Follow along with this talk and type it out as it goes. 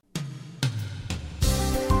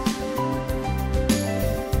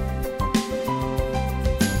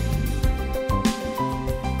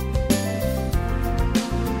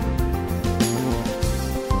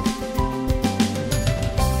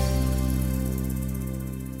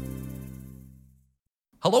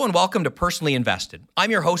Hello and welcome to Personally Invested.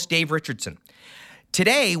 I'm your host, Dave Richardson.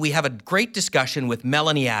 Today, we have a great discussion with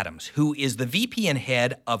Melanie Adams, who is the VP and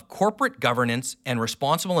Head of Corporate Governance and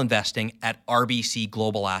Responsible Investing at RBC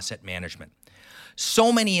Global Asset Management.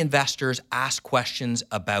 So many investors ask questions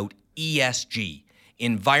about ESG,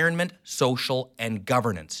 environment, social, and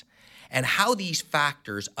governance, and how these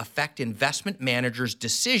factors affect investment managers'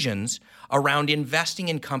 decisions around investing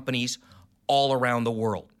in companies all around the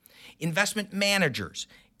world. Investment managers,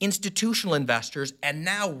 institutional investors, and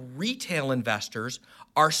now retail investors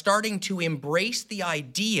are starting to embrace the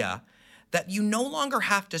idea that you no longer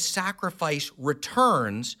have to sacrifice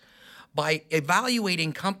returns by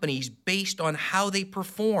evaluating companies based on how they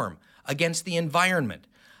perform against the environment,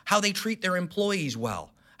 how they treat their employees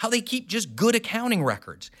well, how they keep just good accounting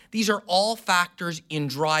records. These are all factors in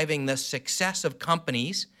driving the success of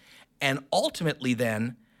companies and ultimately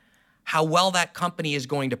then how well that company is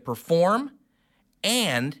going to perform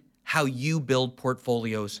and how you build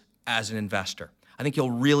portfolios as an investor. I think you'll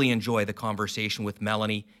really enjoy the conversation with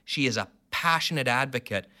Melanie. She is a passionate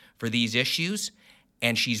advocate for these issues,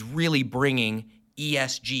 and she's really bringing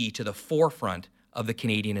ESG to the forefront of the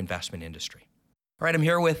Canadian investment industry. All right, I'm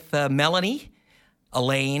here with Melanie,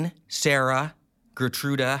 Elaine, Sarah,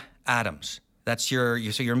 Gertruda Adams. That's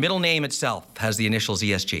your middle name itself has the initials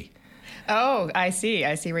ESG. Oh, I see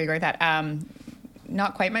where you're going with that.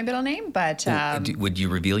 Not quite my middle name, but... Would you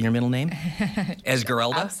reveal your middle name?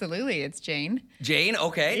 Esmeralda? Absolutely, it's Jane. Jane,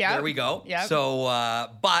 okay, yep. There we go. Yep. So,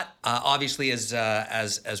 obviously,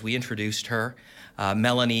 as we introduced her,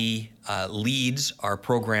 Melanie leads our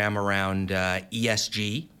program around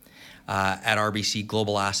ESG at RBC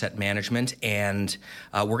Global Asset Management, and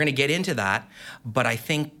we're going to get into that. But I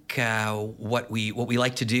think what we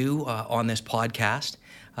like to do on this podcast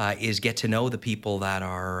is get to know the people that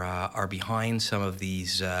are behind some of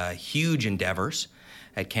these huge endeavors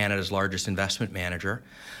at Canada's largest investment manager.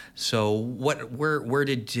 So, where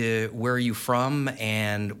are you from,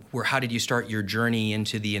 and how did you start your journey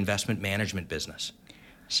into the investment management business?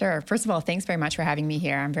 Sure. First of all, thanks very much for having me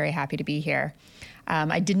here. I'm very happy to be here.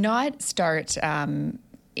 I did not start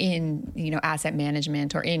in asset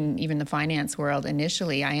management or in even the finance world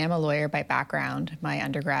initially. I am a lawyer by background. My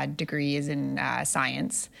undergrad degree is in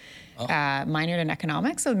science, minored in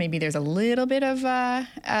economics, so maybe there's a little bit of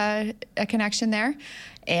a connection there.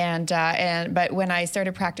 But when I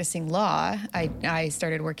started practicing law, I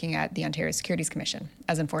started working at the Ontario Securities Commission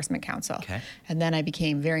as enforcement counsel. Okay. And then I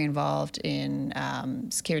became very involved in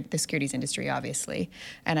the securities industry, obviously.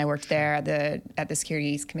 And I worked there at the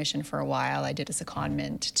Securities Commission for a while. I did a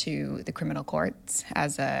secondment to the criminal courts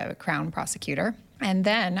as a Crown prosecutor. And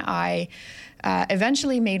then I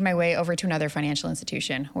eventually made my way over to another financial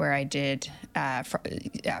institution where I did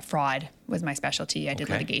fraud was my specialty. I did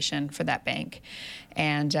litigation for that bank.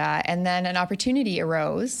 And then an opportunity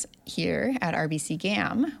arose here at RBC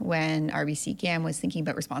GAM when RBC GAM was thinking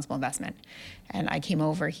about responsible investment. And I came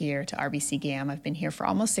over here to RBC GAM. I've been here for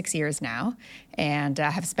almost 6 years now and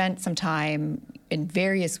have spent some time in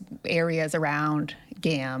various areas around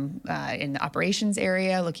GAM, in the operations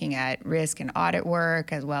area, looking at risk and audit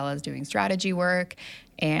work, as well as doing strategy work,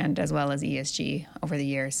 and as well as ESG over the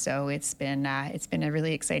years. So it's been a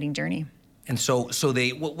really exciting journey. And so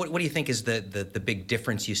what do you think is the big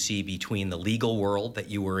difference you see between the legal world that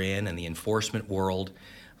you were in and the enforcement world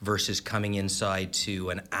versus coming inside to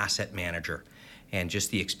an asset manager and just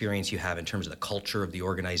the experience you have in terms of the culture of the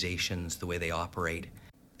organizations, the way they operate?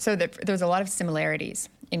 So there's a lot of similarities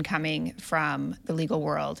in coming from the legal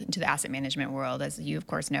world into the asset management world. As you, of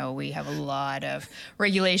course, know, we have a lot of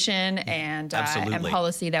regulation and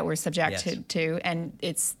policy that we're subject to, and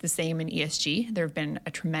it's the same in ESG. There have been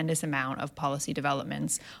a tremendous amount of policy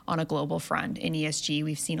developments on a global front. In ESG,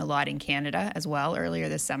 we've seen a lot in Canada as well. Earlier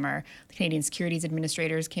this summer, the Canadian Securities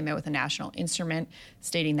Administrators came out with a national instrument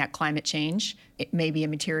stating that climate change, it may be a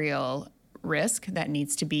material risk that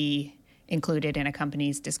needs to be included in a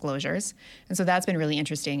company's disclosures. And so that's been really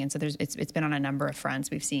interesting. And so it's been on a number of fronts.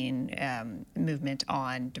 We've seen movement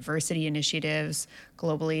on diversity initiatives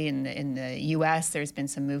globally. In the US, there's been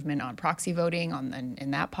some movement on proxy voting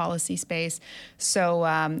in that policy space.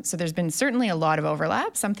 So there's been certainly a lot of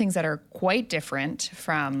overlap, some things that are quite different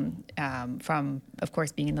from of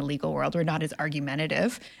course, being in the legal world. We're not as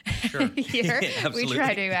argumentative here. Absolutely.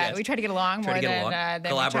 We try to get along more than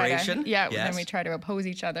collaboration. Then we try to oppose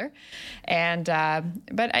each other. And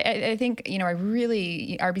but I think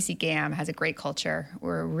RBC GAM has a great culture.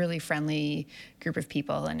 We're a really friendly group of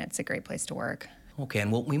people, and it's a great place to work. Okay,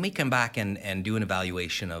 and we may come back and do an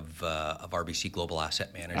evaluation of RBC Global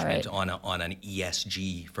Asset Management on an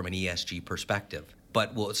ESG, from an ESG perspective.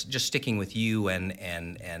 But well, it's just sticking with you and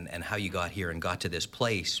how you got here and got to this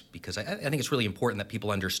place, because I think it's really important that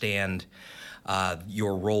people understand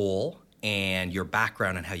your role and your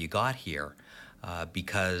background and how you got here.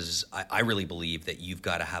 Because I really believe that you've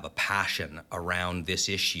got to have a passion around this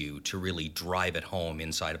issue to really drive it home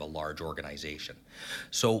inside of a large organization.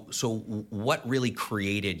 So what really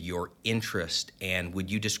created your interest, and would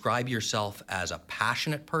you describe yourself as a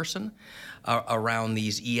passionate person around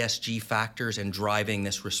these ESG factors and driving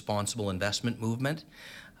this responsible investment movement,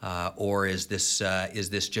 or is this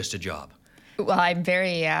just a job? Well, I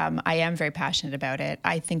am very passionate about it.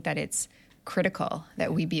 I think that it's critical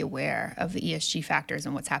that we be aware of the ESG factors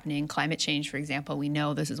and what's happening in climate change, for example. We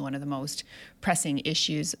know this is one of the most pressing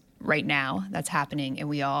issues right now that's happening, and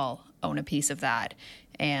we all own a piece of that.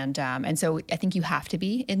 And so I think you have to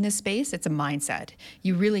be in this space. It's a mindset.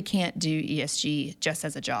 You really can't do ESG just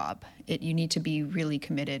as a job. You need to be really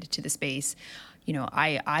committed to the space. You know,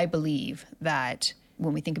 I believe that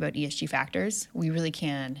when we think about ESG factors, we really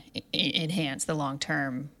can enhance the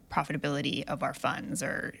long-term profitability of our funds,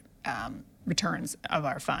 or returns of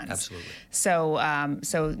our funds. Absolutely.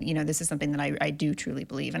 So you know, this is something that I do truly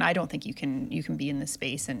believe, and I don't think you can be in this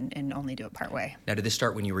space and only do it part way. Now, did this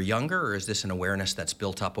start when you were younger, or is this an awareness that's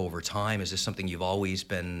built up over time? Is this something you've always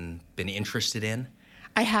been interested in?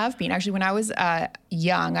 I have been. Actually, when I was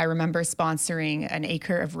young, I remember sponsoring an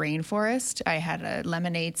acre of rainforest. I had a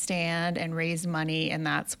lemonade stand and raised money, and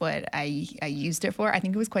that's what I used it for. I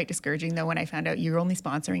think it was quite discouraging, though, when I found out you're only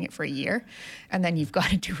sponsoring it for a year, and then you've got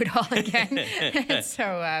to do it all again.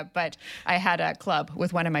 So, but I had a club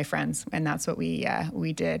with one of my friends, and that's what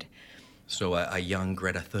we did. So a young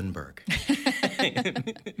Greta Thunberg.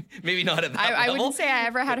 Maybe not at that level. I wouldn't say I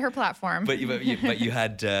ever had her platform. But you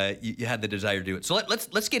had the desire to do it. So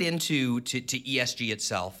let's get into to ESG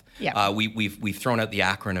itself. Yeah. We've thrown out the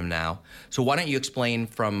acronym now. So why don't you explain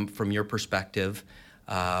from your perspective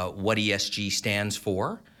what ESG stands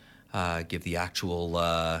for? Give the actual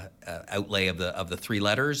outlay of the three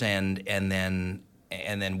letters, and then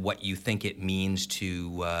what you think it means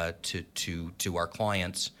to our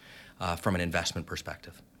clients from an investment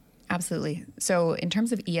perspective. Absolutely. So in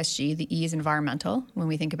terms of ESG, the E is environmental. When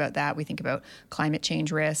we think about that, we think about climate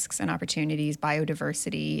change risks and opportunities,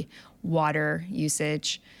 biodiversity, water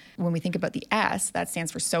usage. When we think about the S, that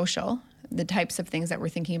stands for social. The types of things that we're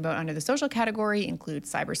thinking about under the social category include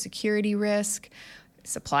cybersecurity risk,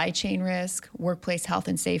 supply chain risk, workplace health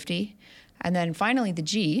and safety. And then finally, the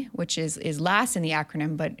G, which is last in the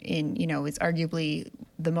acronym, but it's arguably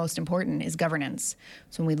the most important, is governance.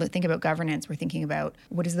 So when we think about governance, we're thinking about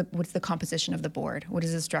what's the composition of the board? What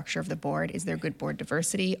is the structure of the board? Is there good board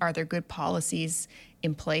diversity? Are there good policies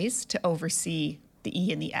in place to oversee the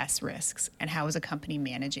E and the S risks? And how is a company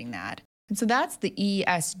managing that? And so that's the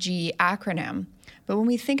ESG acronym. But when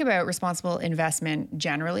we think about responsible investment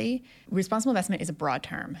generally, responsible investment is a broad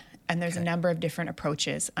term. And there's a number of different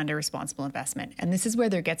approaches under responsible investment. And this is where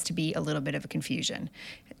there gets to be a little bit of a confusion.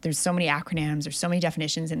 There's so many acronyms, there's so many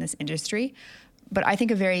definitions in this industry. But I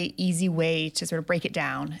think a very easy way to sort of break it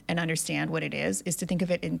down and understand what it is to think of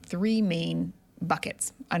it in three main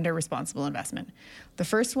buckets under responsible investment. The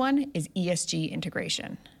first one is ESG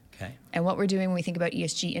integration. Okay. And what we're doing when we think about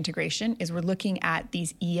ESG integration is we're looking at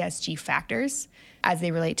these ESG factors as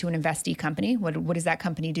they relate to an investee company. What is that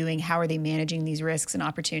company doing? How are they managing these risks and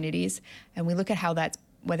opportunities? And we look at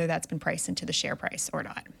whether that's been priced into the share price or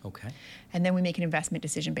not. Okay. And then we make an investment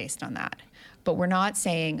decision based on that. But we're not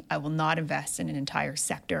saying I will not invest in an entire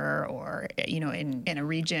sector or in a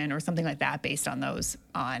region or something like that based on those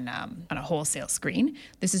on a wholesale screen.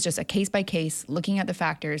 This is just a case by case, looking at the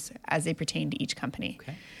factors as they pertain to each company.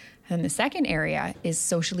 Okay. And the second area is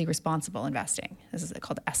socially responsible investing. This is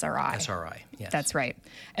called SRI. SRI, yes. That's right.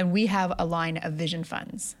 And we have a line of vision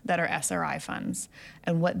funds that are SRI funds.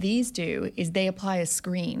 And what these do is they apply a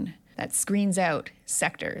screen that screens out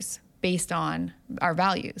sectors based on our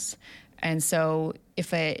values. And so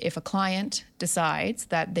if a client decides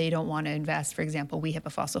that they don't want to invest, for example, we have a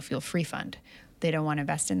fossil fuel free fund. They don't want to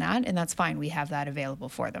invest in that, and that's fine. We have that available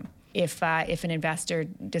for them. If an investor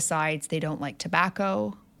decides they don't like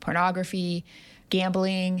tobacco, pornography,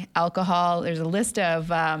 gambling, alcohol. There's a list of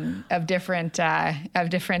different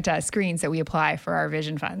screens that we apply for our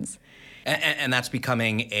vision funds. And that's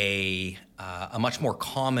becoming a much more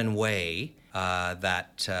common way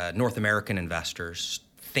that North American investors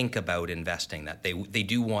think about investing. That they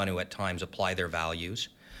do want to at times apply their values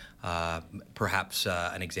Perhaps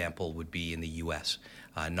an example would be in the U.S.,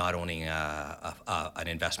 not owning an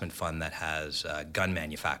investment fund that has gun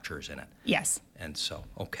manufacturers in it. Yes. And so,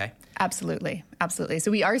 okay. Absolutely. So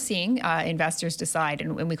we are seeing investors decide,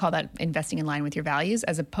 and we call that investing in line with your values,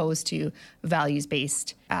 as opposed to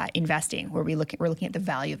values-based investing, where we're looking at the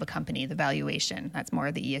value of a company, the valuation. That's more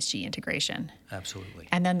of the ESG integration. Absolutely.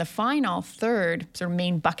 And then the final third sort of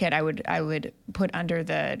main bucket I would put under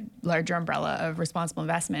the larger umbrella of responsible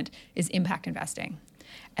investment is impact investing.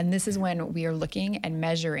 And this is when we are looking and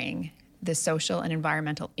measuring the social and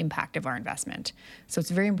environmental impact of our investment. So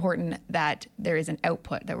it's very important that there is an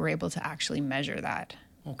output, that we're able to actually measure that.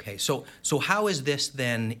 Okay, so how is this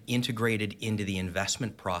then integrated into the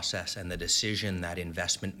investment process and the decision that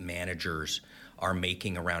investment managers are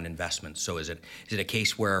making around investments? So is it a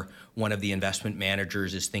case where one of the investment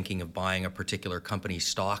managers is thinking of buying a particular company's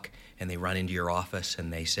stock and they run into your office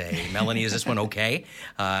and they say, Melanie, is this one okay?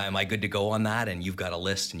 Am I good to go on that? And you've got a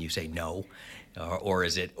list and you say no. Or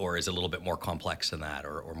is it a little bit more complex than that,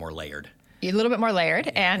 or more layered? A little bit more layered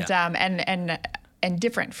and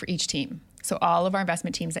different for each team. So all of our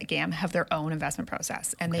investment teams at GAM have their own investment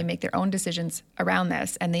process, and they make their own decisions around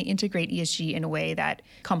this, and they integrate ESG in a way that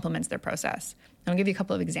complements their process. I'll give you a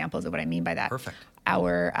couple of examples of what I mean by that. Perfect.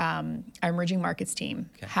 Our emerging markets team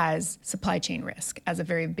has supply chain risk as a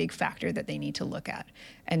very big factor that they need to look at.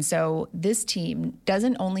 And so this team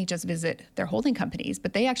doesn't only just visit their holding companies,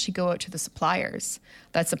 but they actually go out to the suppliers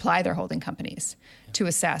that supply their holding companies to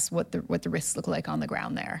assess what the risks look like on the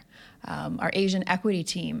ground there. Our Asian equity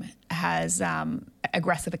team has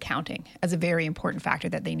aggressive accounting as a very important factor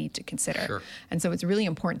that they need to consider. Sure. And so it's really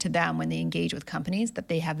important to them when they engage with companies that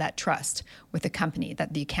they have that trust with the company,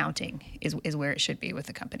 that the accounting is where it should be with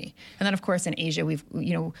the company. And then, of course, in Asia, we've,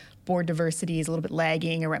 board diversity is a little bit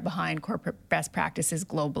lagging or right behind corporate best practices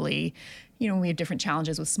globally. We have different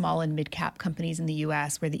challenges with small and mid-cap companies in the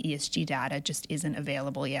U.S. where the ESG data just isn't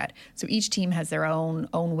available yet. So each team has their own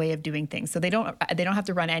way of doing things. So they don't have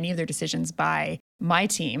to run any of their decisions by my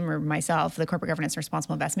team or myself, the Corporate Governance and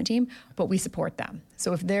Responsible Investment team, but we support them.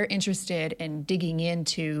 So if they're interested in digging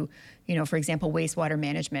into, for example, wastewater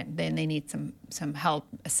management, then they need some help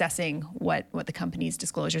assessing what the company's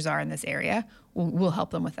disclosures are in this area. We'll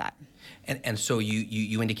help them with that. And so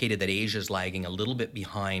you indicated that Asia's lagging a little bit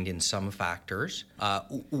behind in some factors.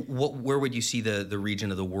 Where would you see the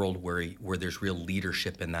region of the world where there's real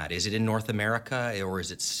leadership in that? Is it in North America, or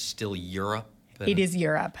is it still Europe? It is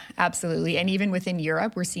Europe, absolutely. And even within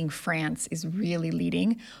Europe, we're seeing France is really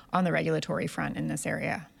leading on the regulatory front in this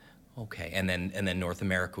area. Okay, and then North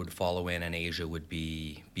America would follow in, and Asia would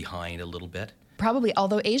be behind a little bit? Probably,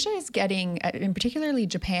 although Asia is getting, and particularly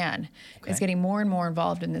Japan, is getting more and more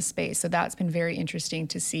involved in this space. So that's been very interesting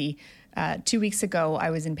to see. 2 weeks ago, I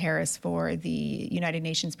was in Paris for the United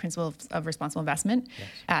Nations Principles of Responsible Investment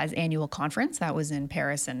as annual conference. That was in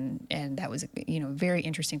Paris, and that was a very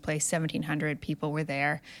interesting place. 1,700 people were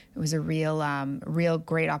there. It was a real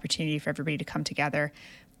great opportunity for everybody to come together.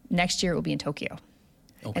 Next year, it will be in Tokyo.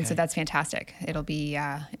 Okay. And so that's fantastic. It'll be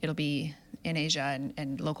in Asia,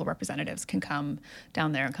 and local representatives can come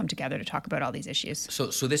down there and come together to talk about all these issues.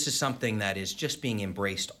 So this is something that is just being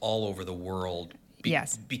embraced all over the world.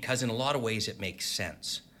 Yes. Because in a lot of ways it makes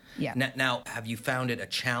sense. Yeah. Now, have you found it a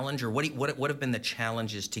challenge, or what have been the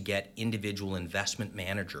challenges to get individual investment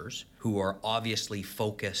managers who are obviously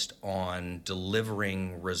focused on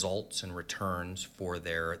delivering results and returns for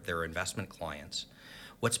their investment clients?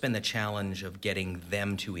 What's been the challenge of getting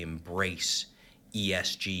them to embrace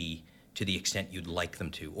ESG to the extent you'd like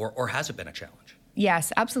them to, or has it been a challenge?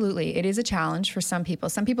 Yes, absolutely. It is a challenge for some people.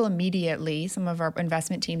 Some people immediately, some of our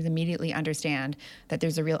investment teams immediately understand that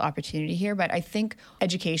there's a real opportunity here. But I think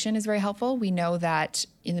education is very helpful. We know that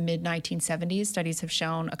in the mid-1970s, studies have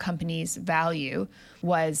shown a company's value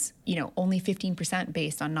was, only 15%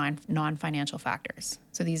 based on non-financial factors.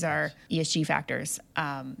 So these are ESG factors.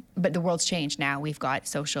 But the world's changed now. We've got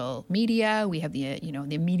social media. We have the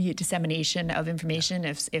immediate dissemination of information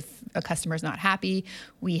if a customer's not happy.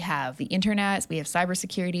 We have the internet. We have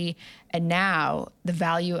cybersecurity. And now the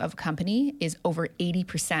value of a company is over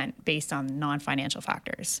 80% based on non-financial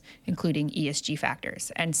factors, including ESG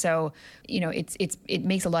factors. And so, it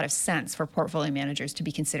makes a lot of sense for portfolio managers to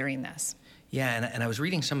be considering this. Yeah, and I was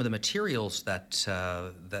reading some of the materials that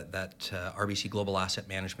RBC Global Asset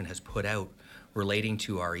Management has put out relating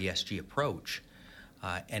to our ESG approach,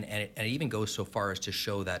 and it even goes so far as to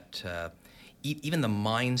show that even the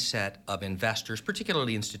mindset of investors,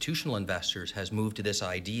 particularly institutional investors, has moved to this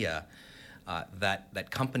idea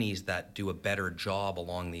that companies that do a better job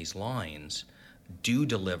along these lines do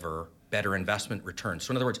deliver better investment returns.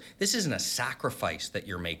 So in other words, this isn't a sacrifice that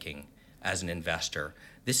you're making as an investor.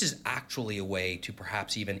 This is actually a way to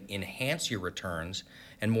perhaps even enhance your returns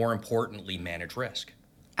and, more importantly, manage risk.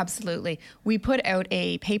 Absolutely. We put out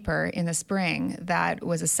a paper in the spring that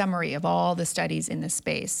was a summary of all the studies in this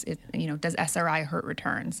space. Does SRI hurt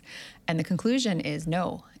returns? And the conclusion is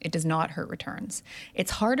no, it does not hurt returns.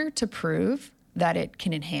 It's harder to prove that it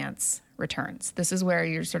can enhance returns. This is where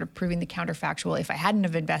you're sort of proving the counterfactual. If I hadn't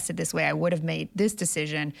have invested this way, I would have made this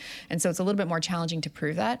decision. And so it's a little bit more challenging to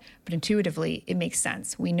prove that, but intuitively it makes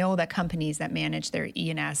sense. We know that companies that manage their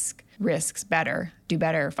E&S risks better do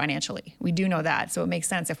better financially. We do know that. So it makes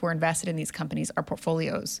sense if we're invested in these companies, our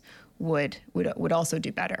portfolios would also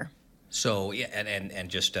do better. So yeah, and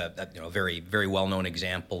just a very, very well-known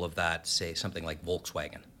example of that, say something like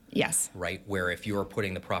Volkswagen. Yes. Right, where if you're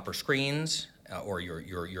putting the proper screens or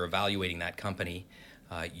you're evaluating that company,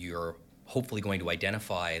 you're hopefully going to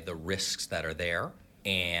identify the risks that are there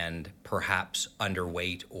and perhaps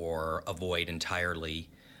underweight or avoid entirely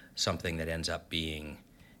something that ends up being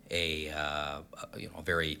a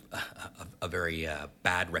very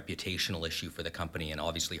bad reputational issue for the company and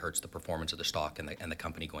obviously hurts the performance of the stock and the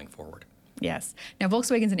company going forward. Yes. Now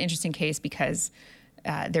Volkswagen's an interesting case because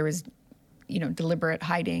there was deliberate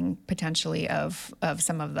hiding potentially of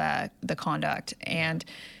some of the conduct. And,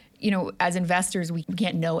 as investors, we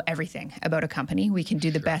can't know everything about a company. We can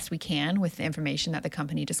do the best we can with the information that the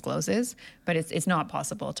company discloses, but it's not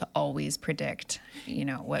possible to always predict,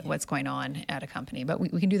 what's going on at a company. But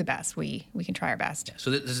we can do the best. We can try our best. Yeah.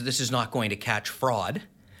 So this is not going to catch fraud.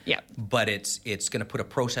 Yeah. But it's going to put a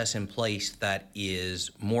process in place that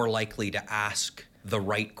is more likely to ask the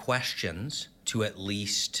right questions to at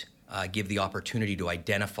least give the opportunity to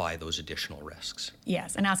identify those additional risks.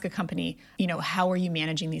 Yes, and ask a company, how are you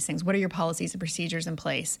managing these things? What are your policies and procedures in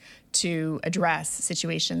place to address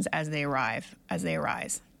situations as they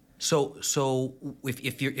arise? So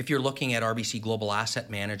if you're looking at RBC Global Asset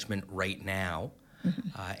Management right now,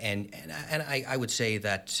 mm-hmm. and I would say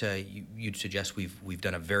that you'd suggest we've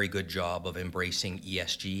done a very good job of embracing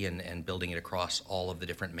ESG and building it across all of the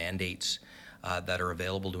different mandates that are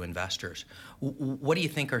available to investors. What do you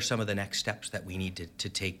think are some of the next steps that we need to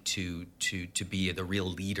take to be the real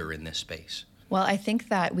leader in this space? Well, I think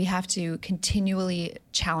that we have to continually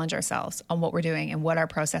challenge ourselves on what we're doing and what our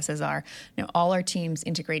processes are. All our teams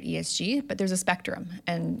integrate ESG, but there's a spectrum.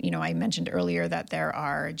 And, I mentioned earlier that there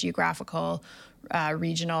are geographical,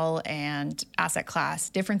 regional, and asset class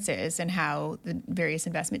differences in how the various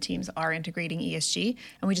investment teams are integrating ESG.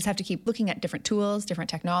 And we just have to keep looking at different tools, different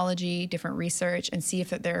technology, different research, and see if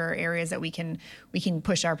there are areas that we can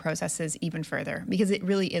push our processes even further. Because it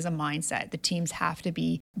really is a mindset. The teams have to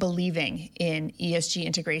be believing in ESG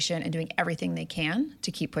integration and doing everything they can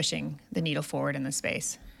to keep pushing the needle forward in this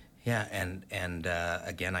space. Yeah, and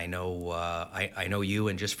again, I know you,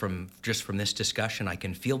 and just from this discussion, I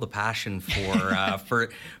can feel the passion for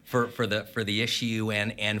for the issue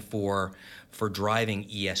and for driving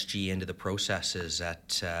ESG into the processes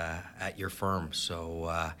at your firm.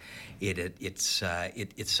 So it's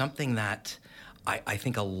something that I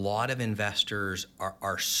think a lot of investors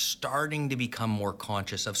are starting to become more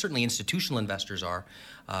conscious of. Certainly institutional investors are,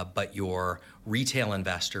 but your retail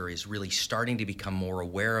investor is really starting to become more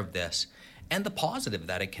aware of this and the positive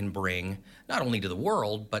that it can bring not only to the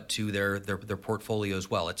world but to their portfolio as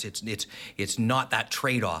well. It's not that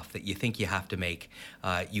trade-off that you think you have to make.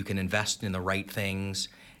 You can invest in the right things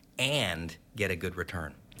and get a good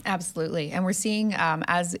return. Absolutely. And we're seeing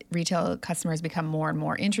as retail customers become more and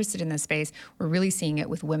more interested in this space, we're really seeing it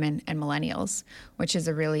with women and millennials, which is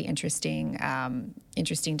a really interesting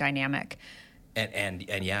dynamic.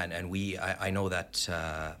 I know that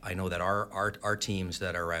our teams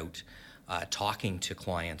that are out talking to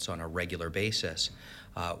clients on a regular basis,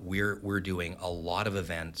 we're doing a lot of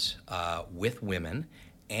events with women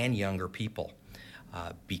and younger people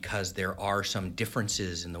because there are some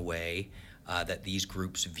differences in the way that these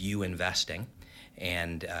groups view investing,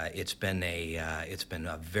 and it's been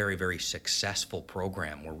a very, very successful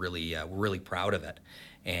program. We're really proud of it,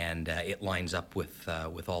 and it lines up with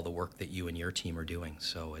all the work that you and your team are doing.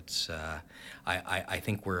 So it's I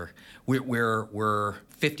think we're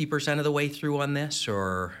 50% of the way through on this,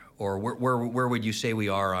 or where would you say we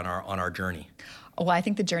are on our journey? Well, I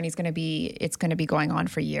think the journey is going to be going on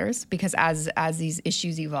for years, because as these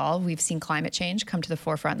issues evolve, we've seen climate change come to the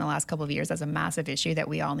forefront in the last couple of years as a massive issue that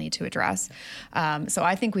we all need to address. So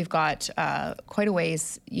I think we've got quite a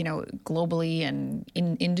ways, globally and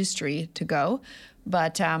in industry to go.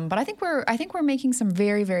 But I think we're making some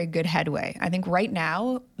very, very good headway. I think right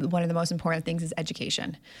now one of the most important things is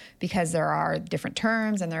education, because there are different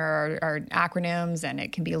terms and there are acronyms, and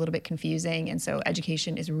it can be a little bit confusing. And so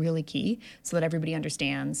education is really key, so that everybody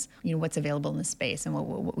understands what's available in the space and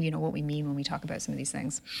what we mean when we talk about some of these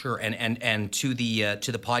things. Sure, and to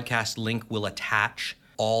the podcast link, we'll attach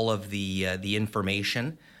all of the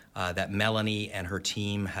information that Melanie and her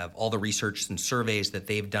team have, all the research and surveys that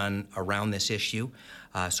they've done around this issue.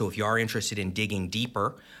 So if you are interested in digging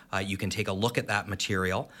deeper, you can take a look at that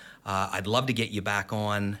material. I'd love to get you back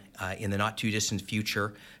on in the not too distant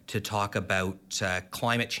future to talk about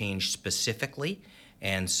climate change specifically,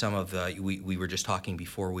 and some of the, we were just talking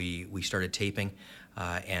before we started taping,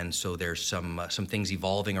 and so there's some things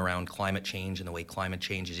evolving around climate change and the way climate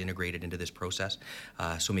change is integrated into this process.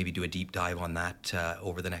 So maybe do a deep dive on that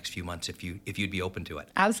over the next few months if you'd be open to it.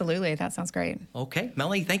 Absolutely, that sounds great. Okay,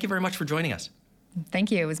 Melanie, thank you very much for joining us.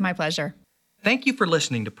 Thank you, it was my pleasure. Thank you for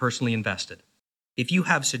listening to Personally Invested. If you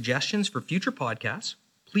have suggestions for future podcasts,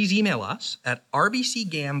 please email us at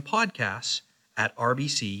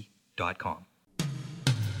rbcgampodcasts@rbc.com.